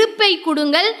 விருப்பை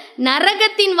கொடுங்கள்,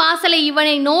 நரகத்தின் வாசலை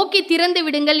இவனை நோக்கி திறந்து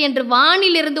விடுங்கள் என்று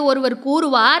வானிலிருந்து ஒருவர்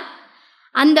கூறுவார்.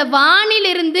 அந்த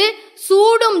வானிலிருந்து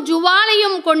சூடும்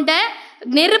ஜுவாலையும் கொண்ட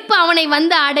நெருப்பு அவனை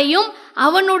அடையும்,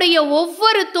 அவனுடைய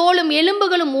ஒவ்வொரு தோளும்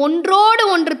எலும்புகளும் ஒன்றோடு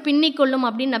ஒன்று பின்னிக்கொள்ளும்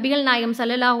அப்படின்னு நபிகள் நாயகம்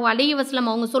ஸல்லல்லாஹு அலைஹி வஸல்லம்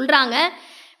அவங்க சொல்கிறாங்க.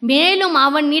 மேலும்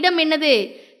அவனிடம் என்னது,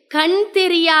 கண்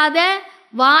தெரியாத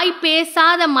வாய்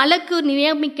பேசாத மலக்கு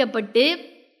நியமிக்கப்பட்டு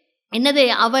என்னது,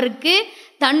 அவருக்கு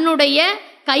தன்னுடைய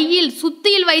கையில்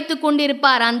சுத்தியல் வைத்து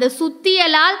கொண்டிருப்பார். அந்த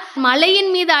சுத்தியலால் மலையின்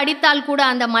மீது அடித்தால் கூட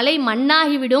அந்த மலை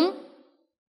மண்ணாகிவிடும்.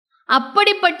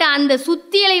 அப்படிப்பட்ட அந்த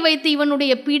சுத்தியலை வைத்து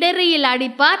இவனுடைய பிடரியில்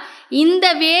அடிப்பார். இந்த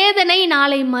வேதனை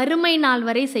நாளை மறுமை நாள்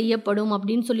வரை செய்யப்படும்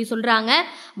அப்படின்னு சொல்கிறாங்க.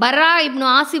 பர்ரா இப்னு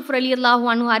ஆசிஃப் ரலியல்லாஹு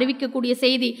அன்ஹு அறிவிக்கக்கூடிய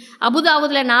செய்தி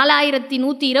அபுதாவுதுல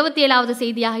 4127வது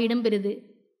செய்தியாக இடம்பெறுது.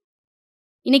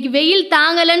 இன்னைக்கு வெயில்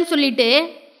தாங்கலன்னு சொல்லிட்டு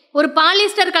ஒரு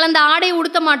பாலிஸ்டர் கலந்த ஆடையை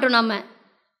உடுத்த மாட்டோம். நம்ம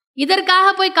இதற்காக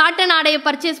போய் காட்டன் ஆடையை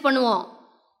பர்ச்சேஸ் பண்ணுவோம்,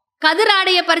 கதிர்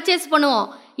ஆடையை பர்ச்சேஸ் பண்ணுவோம்.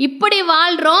 இப்படி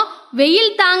வாழ்கிறோம்.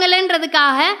 வெயில்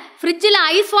தாங்கலைன்றதுக்காக ஃப்ரிட்ஜில்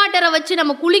ஐஸ் வாட்டரை வச்சு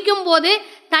நம்ம குளிக்கும் போது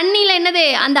தண்ணியில் என்னது,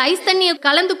 அந்த ஐஸ் தண்ணியை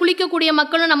கலந்து குளிக்கக்கூடிய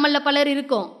மக்களும் நம்மள பலர்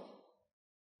இருக்கோம்.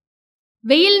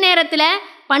 வெயில் நேரத்தில்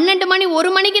 12 மணி 1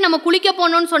 மணிக்கு நம்ம குளிக்க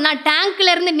போனோம்னு சொன்னால்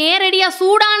டேங்க்ல இருந்து நேரடியாக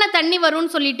சூடான தண்ணி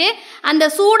வரும்னு சொல்லிட்டு அந்த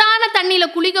சூடான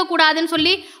தண்ணியில் குளிக்கக்கூடாதுன்னு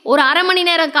சொல்லி ஒரு அரை மணி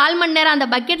நேரம் 1/4 மணி நேரம் அந்த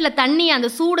பக்கெட்டில் தண்ணி அந்த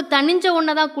சூடு தணிஞ்ச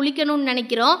ஒன்று தான் குளிக்கணும்னு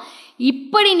நினைக்கிறோம்.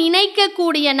 இப்படி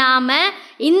நினைக்கக்கூடிய நாம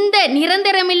இந்த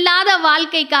நிரந்தரமில்லாத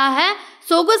வாழ்க்கைக்காக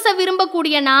சொகுசை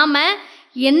விரும்பக்கூடிய நாம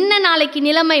என்ன நாளைக்கு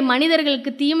நிலைமை,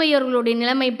 மனிதர்களுக்கு தீமையர்களுடைய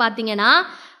நிலைமை பார்த்தீங்கன்னா,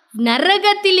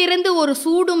 நரகத்திலிருந்து ஒரு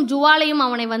சூடும் ஜுவாலையும்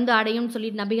அவனை அடையும்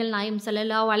சொல்லிட்டு நபிகள் நாயகம்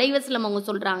ஸல்லல்லாஹு அலைஹி வஸல்லம் அவங்க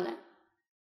சொல்றாங்க.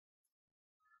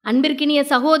 அன்பிற்கினிய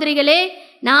சகோதரிகளே,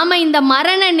 நாம இந்த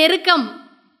மரண நெருக்கம்,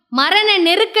 மரண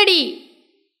நெருக்கடி,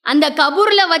 அந்த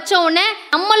கபூர்ல வச்ச உடனே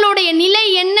நம்மளுடைய நிலை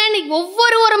என்னன்னு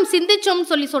ஒவ்வொருவரும் சிந்திச்சோம்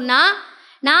சொன்னா,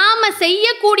 நாம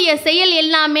செய்யக்கூடிய செயல்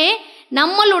எல்லாமே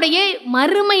நம்மளுடைய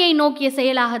மறுமையை நோக்கிய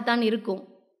செயலாகத்தான் இருக்கும்.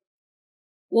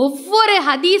 ஒவ்வொரு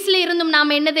ஹதீஸ்ல இருந்தும்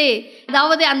நாம் என்னது,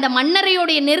 அதாவது அந்த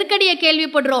மன்னரையோடைய நெருக்கடியை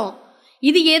கேள்விப்படுறோம்.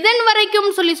 இது எதன் வரைக்கும்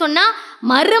சொன்னா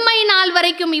மறுமை நாள்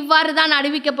வரைக்கும் இவ்வாறு தான்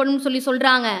அறிவிக்கப்படும்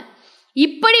சொல்றாங்க.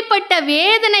 இப்படிப்பட்ட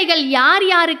வேதனைகள் யார்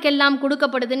யாருக்கெல்லாம்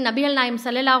கொடுக்கப்படுதுன்னு நபிகள் நாயகம்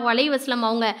ஸல்லல்லாஹு அலைஹி வஸல்லம்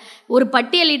அவங்க ஒரு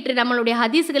பட்டியலிட்டு நம்மளுடைய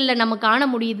ஹதீஸ்களில் நம்ம காண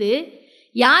முடியுது.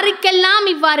 யாருக்கெல்லாம்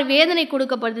இவ்வாறு வேதனை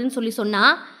கொடுக்கப்படுதுன்னு சொன்னா,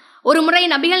 ஒரு முறை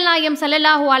நபிகள் நாயகம்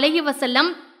ஸல்லல்லாஹு அலைஹி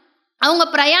வஸல்லம் அவங்க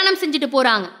பிரயாணம் செஞ்சுட்டு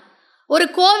போறாங்க. ஒரு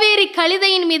கோவேரி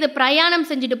கழுதையின் மீது பிரயாணம்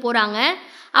செஞ்சுட்டு போறாங்க.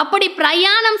 அப்படி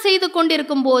பிரயாணம் செய்து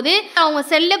கொண்டிருக்கும் போது அவங்க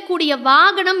செல்லக்கூடிய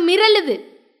வாகனம் மிரளுது.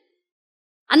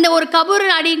 அந்த ஒரு கபூர்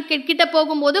அடி கிட்ட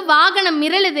போகும்போது வாகனம்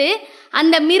மிரளுது.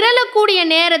 அந்த மிரளக்கூடிய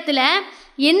நேரத்தில்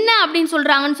என்ன அப்படின்னு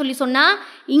சொல்கிறாங்கன்னு சொன்னால்,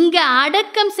 இங்கே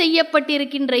அடக்கம்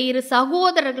செய்யப்பட்டிருக்கின்ற 2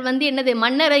 சகோதரர்கள் என்னது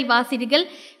மன்னரை வாசிகள்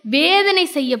வேதனை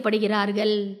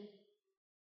செய்யப்படுகிறார்கள்.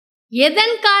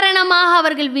 எதன் காரணமாக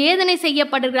அவர்கள் வேதனை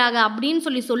செய்யப்படுகிறார்கள் அப்படின்னு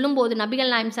சொல்லும்போது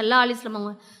நபிகள் நாயகம் ஸல்லல்லாஹு அலைஹி வஸல்லம்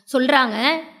அவங்க சொல்கிறாங்க,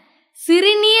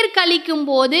 சிறுநீர் கழிக்கும்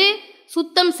போது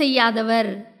சுத்தம்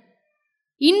செய்யாதவர்,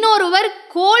 இன்னொருவர்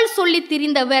கோல் சொல்லி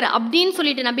திரிந்தவர் அப்படின்னு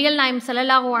சொல்லிட்டு நபிகள் நாயகம்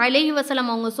ஸல்லல்லாஹு அலைஹி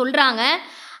வஸல்லம் அவங்க சொல்கிறாங்க.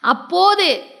 அப்போது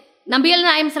நபிகள்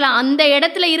நாயகம் ஸல்லல்லாஹு அந்த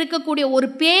இடத்துல இருக்கக்கூடிய ஒரு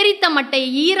பேரித்த மட்டையை,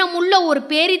 ஈரமுள்ள ஒரு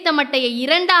பேரித்த மட்டையை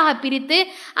 2ஆக பிரித்து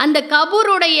அந்த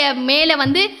கபூருடைய மேலே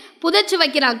புதைச்சி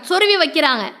வைக்கிறாங்க, சொருவி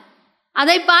வைக்கிறாங்க.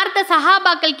 அதை பார்த்த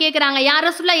சஹாபாக்கள் கேட்குறாங்க, யார்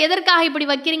ரசூலுல்லாஹ் எதற்காக இப்படி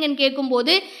வைக்கிறீங்கன்னு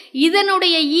கேட்கும்போது,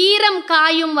 இதனுடைய ஈரம்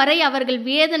காயும் வரை அவர்கள்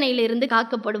வேதனையிலிருந்து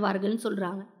காக்கப்படுவார்கள்னு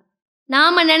சொல்கிறாங்க.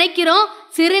 நாம் நினைக்கிறோம்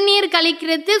சிறுநீர்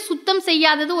கழிக்கிறது சுத்தம்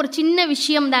செய்யாதது ஒரு சின்ன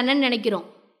விஷயம் தானே நினைக்கிறோம்.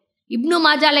 இப்னு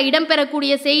மாஜால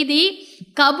இடம்பெறக்கூடிய செய்தி,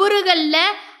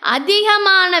 கபறுகளில்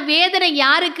அதிகமான வேதனை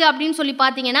யாருக்கு அப்படின்னு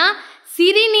பார்த்தீங்கன்னா,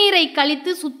 சிறுநீரை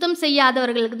கழித்து சுத்தம்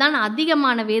செய்யாதவர்களுக்கு தான்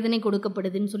அதிகமான வேதனை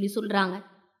கொடுக்கப்படுதுன்னு சொல்கிறாங்க.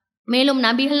 மேலும்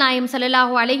நபிகள் நாயகம்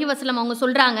ஸல்லல்லாஹு அலைஹி வஸல்லம் அவங்க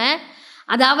சொல்கிறாங்க,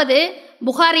 அதாவது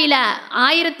புகாரியில்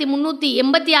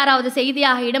 1386வது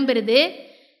செய்தியாக இடம்பெறுது.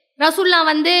 ரசூல்லா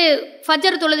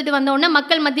ஃபஜர் தொழுதுட்டு வந்தோடனே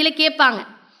மக்கள் மத்தியில் கேட்பாங்க,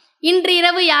 இன்று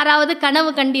இரவு யாராவது கனவு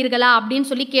கண்டீர்களா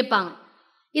அப்படின்னு கேட்பாங்க.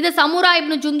 இது சமுரா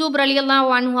இப்னு ஜுந்தூப் ரலியல்லாஹு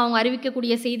அன்ஹு அவங்க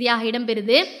அறிவிக்கக்கூடிய செய்தியாக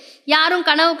இடம்பெறுது. யாரும்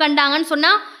கனவு கண்டாங்கன்னு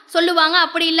சொன்னால் சொல்லுவாங்க,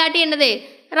 அப்படி இல்லாட்டி என்னது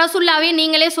ரசூல்லாவே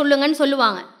நீங்களே சொல்லுங்கன்னு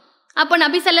சொல்லுவாங்க. அப்போ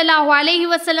நபி ஸல்லல்லாஹு அலைஹி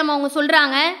வஸல்லம் அவங்க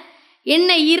சொல்கிறாங்க, என்ன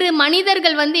 2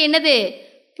 மனிதர்கள் என்னது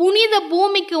புனித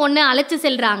பூமிக்கு அழைச்சி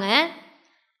செல்கிறாங்க.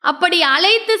 அப்படி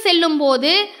அழைத்து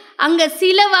செல்லும்போது அங்கே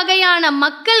சில வகையான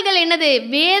மக்கள்கள் என்னது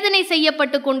வேதனை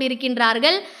செய்யப்பட்டு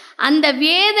கொண்டிருக்கின்றார்கள். அந்த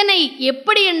வேதனை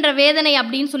எப்படி என்ற வேதனை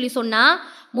அப்படின்னு சொன்னால்,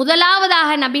 முதலாவதாக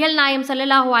நபிகள் நாயகம்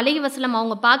ஸல்லல்லாஹு அலைஹி வஸல்லம்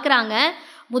அவங்க பார்க்குறாங்க,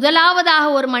 முதலாவதாக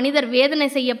ஒரு மனிதர் வேதனை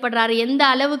செய்யப்படுறாரு. எந்த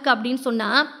அளவுக்கு அப்படின்னு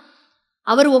சொன்னால்,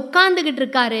 அவர் உட்காந்துக்கிட்டு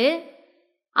இருக்காரு,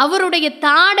 அவருடைய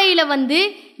தாடையில்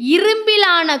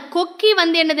இரும்பிலான கொக்கி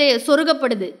என்னது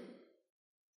சொருகப்படுது.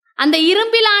 அந்த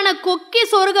இரும்பிலான கொக்கி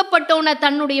சொருகப்பட்டோன்னு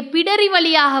தன்னுடைய பிடரி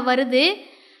வழியாக வருது.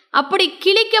 அப்படி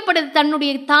கிழிக்கப்படுது,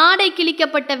 தன்னுடைய தாடை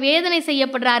கிழிக்கப்பட்ட வேதனை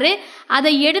செய்யப்படுறாரு.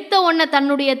 அதை எடுத்த உடனே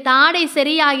தன்னுடைய தாடை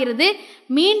சரியாகிறது.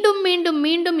 மீண்டும் மீண்டும்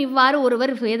மீண்டும் இவ்வாறு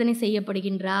ஒருவர் வேதனை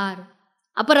செய்யப்படுகின்றார்.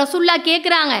 அப்போ ரசூல்லா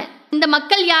கேட்குறாங்க, இந்த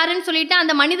மக்கள் யாருன்னு சொல்லிட்டு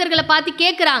அந்த மனிதர்களை பார்த்து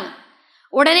கேட்குறாங்க.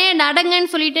 உடனே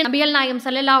நடங்கன்னு சொல்லிட்டு நபிகள் நாயகம்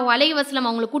ஸல்லல்லாஹு அலைஹி வஸல்லம்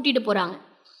அவங்களை கூட்டிகிட்டு போகிறாங்க.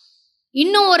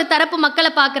 இன்னும் ஒரு தரப்பு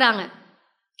மக்களை பார்க்குறாங்க.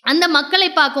 அந்த மக்களை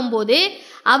பார்க்கும்போது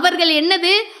அவர்கள்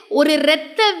என்னது ஒரு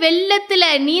இரத்த வெள்ளத்தில்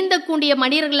நீந்தக்கூடிய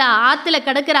மனிதர்களாக ஆற்றுல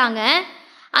கிடக்கிறாங்க.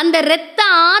 அந்த இரத்த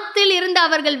ஆற்றில் இருந்து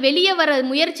அவர்கள் வெளியே வர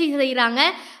முயற்சி செய்கிறாங்க.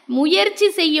 முயற்சி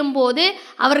செய்யும் போது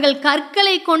அவர்கள்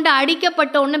கற்களை கொண்டு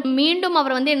அடிக்கப்பட்ட உடனே மீண்டும்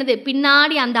அவர் என்னது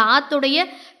பின்னாடி அந்த ஆற்றுடைய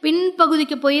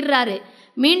பின்பகுதிக்கு போயிடுறாரு.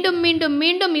 மீண்டும் மீண்டும்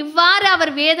மீண்டும் இவ்வாறு அவர்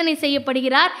வேதனை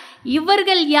செய்யப்படுகிறார்.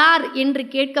 இவர்கள் யார் என்று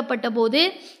கேட்கப்பட்ட போது,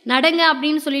 நடங்க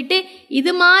அப்படின்னு சொல்லிட்டு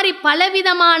இது மாதிரி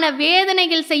பலவிதமான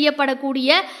வேதனைகள்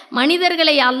செய்யப்படக்கூடிய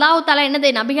மனிதர்களை அல்லாஹ் தஆலா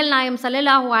என்னது நபிகள் நாயகம்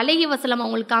ஸல்லல்லாஹு அலைஹி வஸல்லம்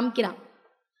அவங்களுக்கு காமிக்கிறான்.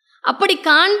 அப்படி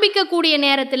காண்பிக்கக்கூடிய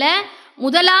நேரத்தில்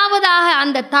முதலாவதாக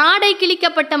அந்த தாடை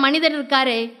கிழிக்கப்பட்ட மனிதர்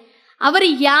இருக்காரு, அவர்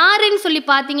யாருன்னு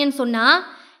பார்த்தீங்கன்னு சொன்னால்,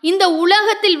 இந்த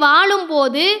உலகத்தில்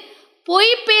வாழும்போது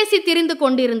பொய் பேசி திரிந்து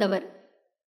கொண்டிருந்தவர்.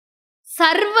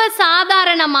 சர்வ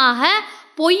சாதாரணமாக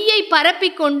பொய்யை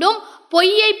பரப்பிக்கொண்டும்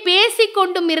பொய்யை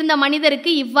பேசிக்கொண்டும் இருந்த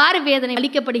மனிதருக்கு இவ்வாறு வேதனை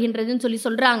அளிக்கப்படுகின்றதுன்னு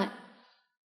சொல்கிறாங்க.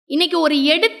 இன்னைக்கு ஒரு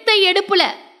எடுப்பில்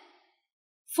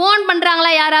ஃபோன்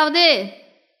பண்ணுறாங்களா யாராவது,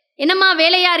 என்னம்மா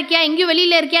வேலையாக இருக்கியா, எங்கேயும்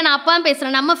வெளியில் இருக்கியா, நான் அப்பா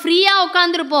பேசுகிறேன். நம்ம ஃப்ரீயாக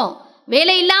உட்காந்துருப்போம்,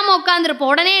 வேலை இல்லாமல்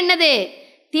உட்காந்துருப்போம். உடனே என்னது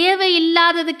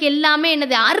தேவையில்லாததுக்கு எல்லாமே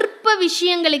என்னது அற்ப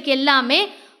விஷயங்களுக்கு எல்லாமே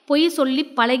பொய் சொல்லி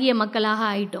பழகிய மக்களாக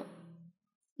ஆயிட்டோம்.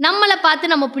 நம்மளை பார்த்து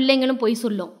நம்ம பிள்ளைங்களும் பொய்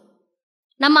சொல்லும்.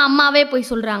 நம்ம அம்மாவே பொய்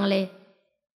சொல்கிறாங்களே,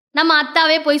 நம்ம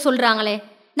அத்தாவே பொய் சொல்கிறாங்களே,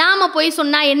 நாம் பொய்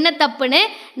சொன்னால் என்ன தப்புன்னு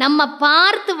நம்ம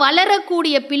பார்த்து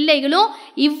வளரக்கூடிய பிள்ளைகளும்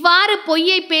இவ்வாறு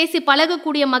பொய்யை பேசி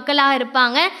பழகக்கூடிய மக்களாக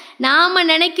இருப்பாங்க. நாம்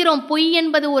நினைக்கிறோம் பொய்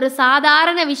என்பது ஒரு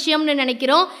சாதாரண விஷயம்னு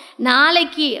நினைக்கிறோம்.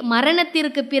 நாளைக்கு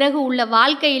மரணத்திற்கு பிறகு உள்ள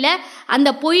வாழ்க்கையில்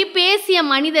அந்த பொய் பேசிய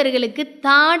மனிதர்களுக்கு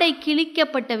தாடை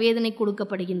கிழிக்கப்பட்ட வேதனை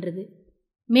கொடுக்கப்படுகின்றது.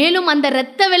 மேலும் அந்த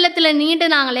இரத்த வெள்ளத்தில்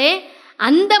நீண்டினாங்களே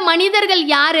அந்த மனிதர்கள்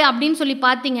யார் அப்படின்னு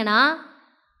பார்த்தீங்கன்னா,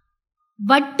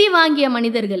 வட்டி வாங்கிய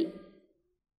மனிதர்கள்.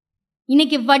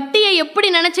 இன்னைக்கு வட்டியை எப்படி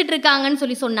நினச்சிட்டு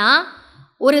இருக்காங்கன்னு சொன்னால்,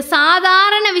 ஒரு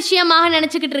சாதாரண விஷயமாக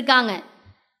நினச்சிக்கிட்டு இருக்காங்க.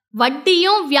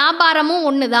 வட்டியும் வியாபாரமும்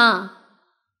ஒன்று தான்.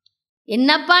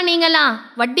 என்னப்பா நீங்களாம்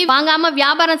வட்டி வாங்காமல்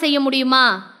வியாபாரம் செய்ய முடியுமா,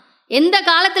 எந்த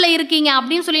காலத்தில் இருக்கீங்க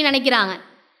அப்படின்னு சொல்லி நினைக்கிறாங்க.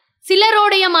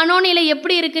 சிலருடைய மனோநிலை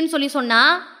எப்படி இருக்குன்னு சொல்லி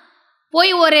சொன்னால்,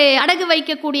 போய் ஒரு அடகு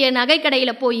வைக்கக்கூடிய நகை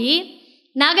கடையில் போய்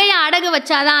நகையை அடகு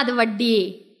வச்சாதான் அது வட்டி,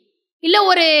 இல்லை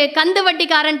ஒரு கந்து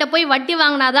வட்டிக்காரன்ட்ட போய் வட்டி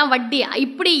வாங்கினாதான் வட்டி,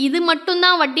 இப்படி இது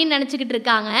மட்டும்தான் வட்டின்னு நினச்சிக்கிட்டு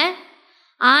இருக்காங்க.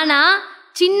 ஆனால்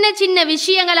சின்ன சின்ன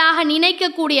விஷயங்களாக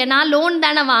நினைக்கக்கூடிய, நான் லோன்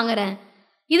தானே வாங்குறேன்,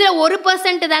 இதில்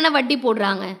 1% தானே வட்டி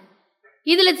போடுறாங்க,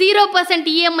 இதில் 0%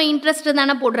 இஎம்ஐ இன்ட்ரெஸ்ட்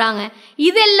தானே போடுறாங்க,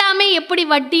 இது எல்லாமே எப்படி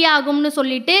வட்டி ஆகும்னு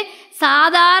சொல்லிட்டு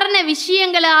சாதாரண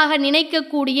விஷயங்களாக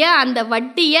நினைக்கக்கூடிய அந்த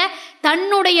வட்டியை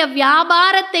தன்னுடைய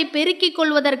வியாபாரத்தை பெருக்கிக்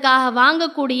கொள்வதற்காக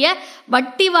வாங்கக்கூடிய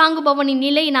வட்டி வாங்குபவனின்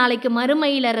நிலை நாளைக்கு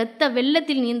மறுமையில் இரத்த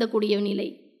வெள்ளத்தில் நீந்தக்கூடிய நிலை.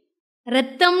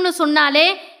 ரத்தம்னு சொன்னாலே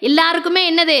எல்லாருக்குமே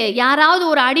என்னது, யாராவது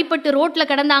ஒரு அடிபட்டு ரோட்டில்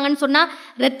கிடந்தாங்கன்னு சொன்னால்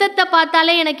ரத்தத்தை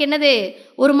பார்த்தாலே எனக்கு என்னது,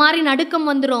 ஒரு மாதிரி நடுக்கம்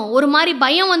வந்துடும், ஒரு மாதிரி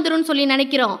பயம் வந்துடும் சொல்லி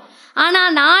நினைக்கிறோம்.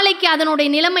 ஆனால் நாளைக்கு அதனுடைய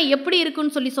நிலைமை எப்படி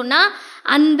இருக்குன்னு சொல்லி சொன்னால்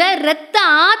அந்த இரத்த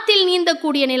ஆற்றில்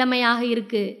நீந்தக்கூடிய நிலைமையாக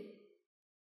இருக்குது.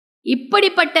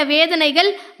 இப்படிப்பட்ட வேதனைகள்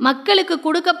மக்களுக்கு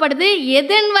கொடுக்கப்படுது.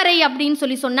 எதன் வரை அப்படின்னு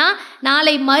சொல்லி சொன்னால்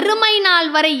நாளை மறுமை நாள்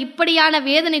வரை இப்படியான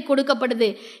வேதனை கொடுக்கப்படுது.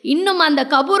 இன்னும் அந்த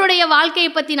கபூருடைய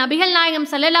வாழ்க்கையை பற்றி நபிகள் நாயகம்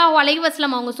ஸல்லல்லாஹு அலைஹி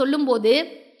வஸல்லம் அவங்க சொல்லும்போது,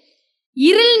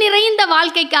 இருள் நிறைந்த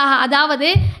வாழ்க்கைக்காக, அதாவது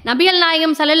நபிகள்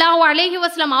நாயகம் ஸல்லல்லாஹு அலைஹி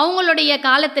வஸல்லம் அவங்களுடைய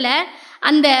காலத்தில்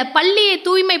அந்த பள்ளியை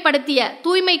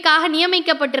தூய்மைக்காக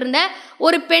நியமிக்கப்பட்டிருந்த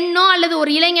ஒரு பெண்ணோ அல்லது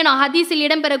ஒரு இளைஞனோ, ஹதீஸில்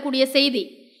இடம்பெறக்கூடிய செய்தி,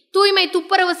 தூய்மை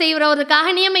துப்புரவு செய்வதற்காக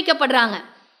நியமிக்கப்படுறாங்க.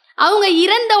 அவங்க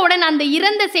இறந்தவுடன் அந்த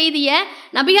இறந்த செய்தியை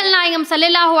நபிகள் நாயகம்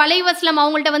ஸல்லல்லாஹு அலைஹி வஸல்லம்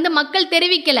அவங்கள்ட்ட மக்கள்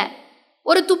தெரிவிக்கலை.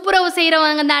 ஒரு துப்புரவு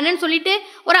செய்கிறவங்க தானேன்னு சொல்லிட்டு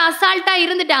ஒரு அசால்ட்டாக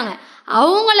இருந்துட்டாங்க.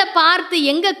 அவங்கள பார்த்து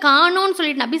எங்கே காணோன்னு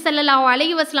சொல்லிட்டு நபி ஸல்லல்லாஹு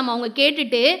அலைஹி வஸல்லம் அவங்க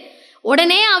கேட்டுட்டு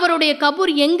உடனே அவருடைய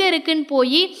கபூர் எங்கே இருக்குன்னு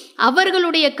போய்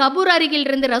அவர்களுடைய கபூர் அருகில்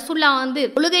இருந்து ரசூல்லா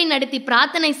தொழுகை நடத்தி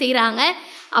பிரார்த்தனை செய்கிறாங்க.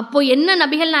 அப்போ என்ன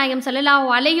நபிகள் நாயகம் ஸல்லல்லாஹு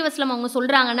அலைஹி வஸல்லம் அவங்க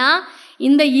சொல்கிறாங்கன்னா,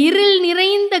 இந்த இருள்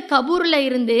நிறைந்த கபூரில்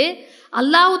இருந்து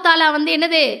அல்லாஹு தாலா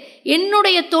என்னது,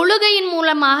 என்னுடைய தொழுகையின்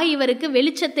மூலமாக இவருக்கு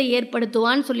வெளிச்சத்தை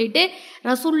ஏற்படுத்துவான்னு சொல்லிட்டு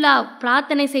ரசூல்லா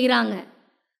பிரார்த்தனை செய்கிறாங்க.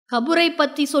 கபூரை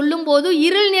பற்றி சொல்லும்போது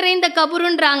இருள் நிறைந்த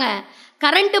கபூருன்றாங்க.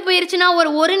 கரண்ட்டு போயிடுச்சுன்னா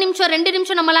ஒரு நிமிஷம் 2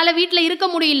 நிமிஷம் நம்மளால் வீட்டில் இருக்க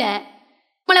முடியல.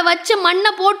 நம்மளை வச்சு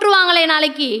மண்ணை போட்டுருவாங்களே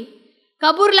நாளைக்கு.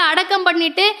 கபூரில் அடக்கம்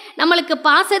பண்ணிட்டு நம்மளுக்கு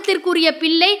பாசத்திற்குரிய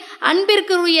பிள்ளை,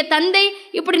 அன்பிற்குரிய தந்தை,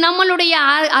 இப்படி நம்மளுடைய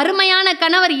அருமையான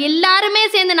கணவர் எல்லாருமே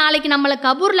சேர்ந்து நாளைக்கு நம்மளை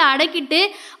கபூரில் அடக்கிட்டு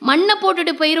மண்ணை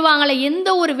போட்டுட்டு போயிடுவாங்களே. எந்த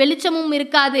ஒரு வெளிச்சமும்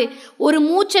இருக்காது, ஒரு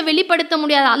மூச்சை வெளிப்படுத்த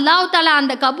முடியாது. அல்லாஹ் தாலா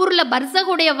அந்த கபூரில்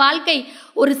பர்சகுடைய வாழ்க்கை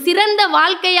ஒரு சிறந்த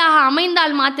வாழ்க்கையாக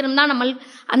அமைந்தால் மாத்திரம்தான் நம்ம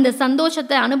அந்த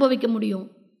சந்தோஷத்தை அனுபவிக்க முடியும்.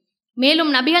 மேலும்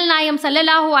நபிகள் நாயகம்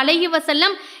ஸல்லல்லாஹு அலைஹி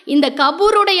வஸல்லம் இந்த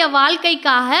கபூருடைய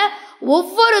வாழ்க்கைக்காக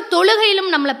ஒவ்வொரு தொழுகையிலும்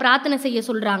நம்மளை பிரார்த்தனை செய்ய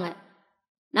சொல்கிறாங்க.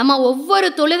 நம்ம ஒவ்வொரு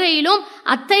தொழுகையிலும்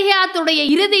அத்தஹியாத்துடைய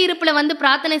இறுதி இருப்பில்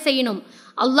பிரார்த்தனை செய்யணும்.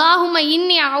 அல்லாஹும்ம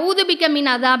இன்னி அஊது பிக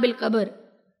மின் அஸாபில் கபர்.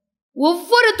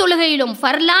 ஒவ்வொரு தொழுகையிலும்,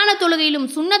 ஃபர்லான தொழுகையிலும்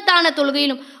சுன்னத்தான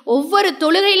தொழுகையிலும் ஒவ்வொரு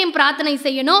தொழுகையிலும் பிரார்த்தனை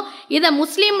செய்யணும். இதை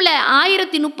முஸ்லீமில்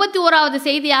 1031வது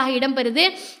செய்தியாக இடம்பெறுது.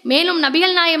 மேலும்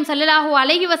நபிகள் நாயகம் ஸல்லல்லாஹு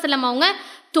அலைஹி வஸல்லம் அவங்க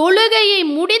தொழுகையை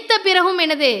முடித்த பிறகும்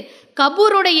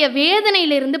கபூருடைய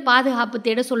வேதனையிலிருந்து பாதுகாப்பு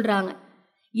தேட சொல்கிறாங்க.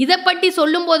 இதை பற்றி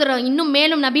சொல்லும்போது இன்னும்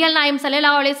மேலும் நபிகள் நாயகம்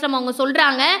ஸல்லல்லாஹு அலைஹி வஸல்லம் அவங்க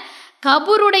சொல்கிறாங்க,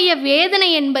 கபூருடைய வேதனை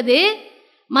என்பது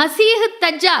மசீஹு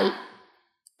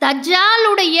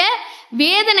தஜ்ஜாலுடைய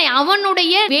வேதனை,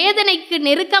 அவனுடைய வேதனைக்கு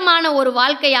நெருக்கமான ஒரு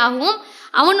வாழ்க்கையாகவும்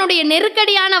அவனுடைய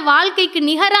நெருக்கடியான வாழ்க்கைக்கு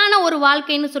நிகரான ஒரு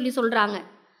வாழ்க்கைன்னு சொல்கிறாங்க.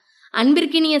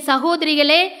 அன்பிற்கினிய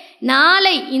சகோதரிகளே,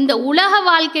 நாளை இந்த உலக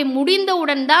வாழ்க்கை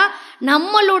முடிந்தவுடன் தான்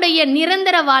நம்மளுடைய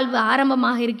நிரந்தர வாழ்வு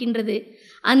ஆரம்பமாக இருக்கின்றது.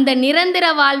 அந்த நிரந்தர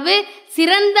வாழ்வு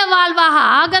சிறந்த வாழ்வாக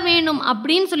ஆக வேணும்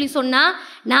அப்படின்னு சொன்னால்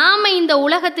நாம் இந்த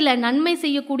உலகத்தில் நன்மை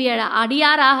செய்யக்கூடிய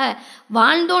அடியாராக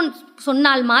வாழ்ந்தோன்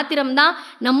சொன்னால் மாத்திரம்தான்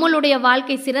நம்மளுடைய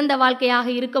வாழ்க்கை சிறந்த வாழ்க்கையாக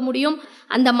இருக்க முடியும்.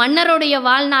 அந்த மன்னருடைய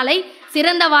வாழ்நாளை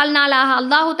சிறந்த வாழ்நாளாக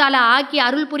அல்லாஹு தாலா ஆக்கி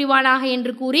அருள் புரிவானாக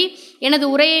என்று கூறி எனது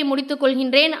உரையை முடித்துக்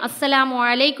கொள்கின்றேன். அஸ்ஸலாமு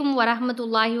அலைக்கும்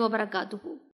வரஹ்மத்துல்லாஹி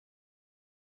வபரகாத்துஹு.